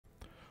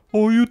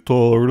Are you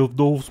tired of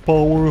those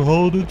power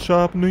outage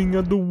happening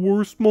at the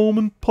worst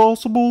moment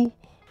possible?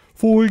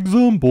 For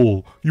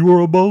example, you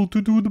are about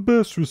to do the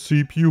best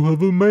recipe you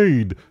ever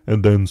made,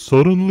 and then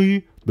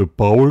suddenly the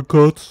power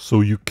cuts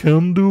so you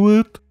can't do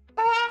it?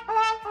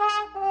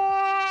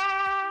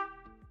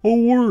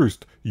 Or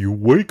worst, you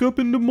wake up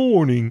in the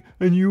morning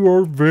and you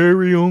are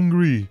very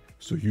hungry.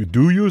 So you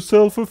do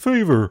yourself a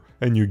favor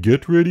and you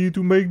get ready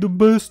to make the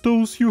best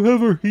toast you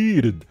ever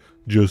heated,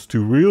 just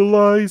to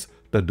realize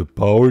that the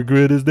power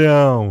grid is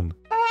down.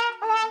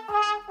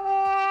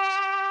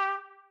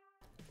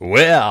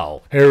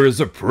 Well, here is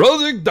a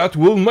product that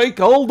will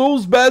make all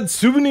those bad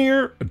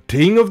souvenirs a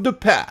thing of the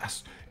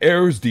past.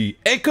 Here's the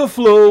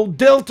EcoFlow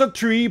Delta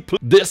 3.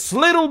 This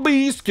little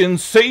beast can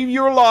save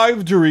your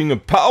life during a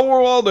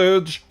power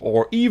outage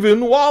or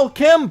even while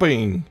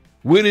camping.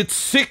 With its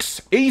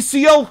 6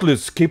 AC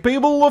outlets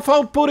capable of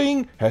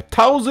outputting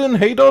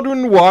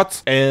 1,800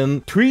 watts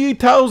and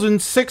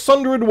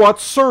 3,600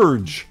 watts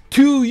surge,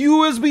 2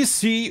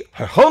 USB-C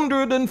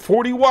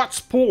 140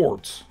 watts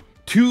ports,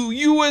 2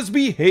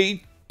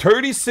 USB-A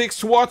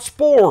 36 watts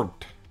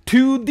port,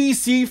 2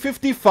 DC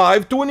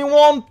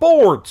 5521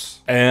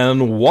 ports,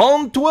 and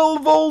 1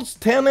 12 volts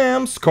 10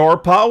 amps car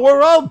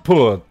power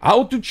output.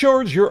 How to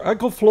charge your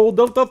EcoFlow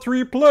Delta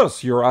 3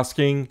 Plus, you're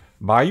asking?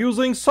 By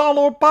using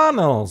solar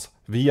panels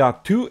via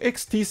 2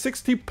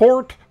 XT60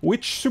 port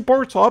which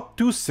supports up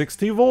to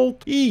 60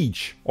 volt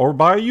each, or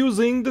by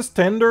using the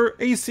standard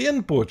AC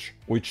input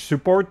which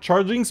support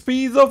charging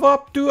speeds of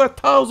up to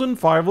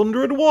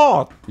 1500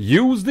 watt.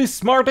 Use the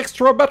Smart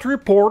Extra battery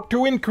port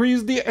to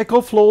increase the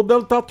EcoFlow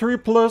Delta 3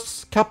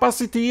 Plus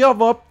capacity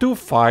of up to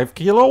 5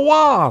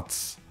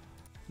 kilowatts.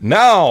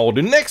 Now,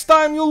 the next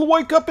time you'll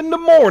wake up in the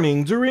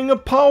morning during a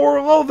power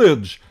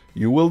outage,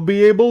 you will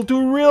be able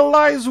to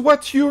realize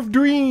what you've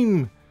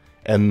dreamed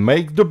and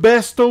make the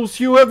best toast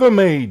you ever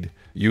made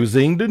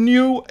using the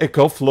new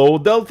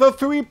EcoFlow Delta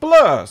 3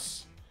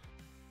 Plus.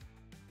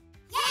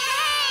 Yay!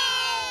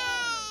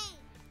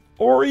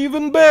 Or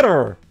even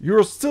better,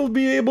 you'll still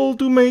be able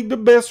to make the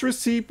best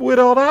recipe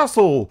without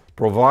hassle,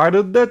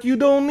 provided that you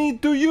don't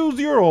need to use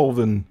your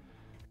oven.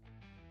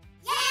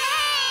 Yay!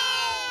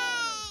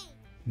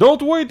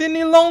 Don't wait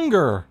any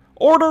longer!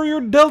 Order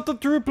your Delta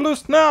 3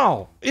 Plus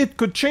now! It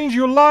could change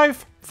your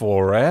life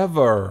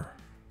forever!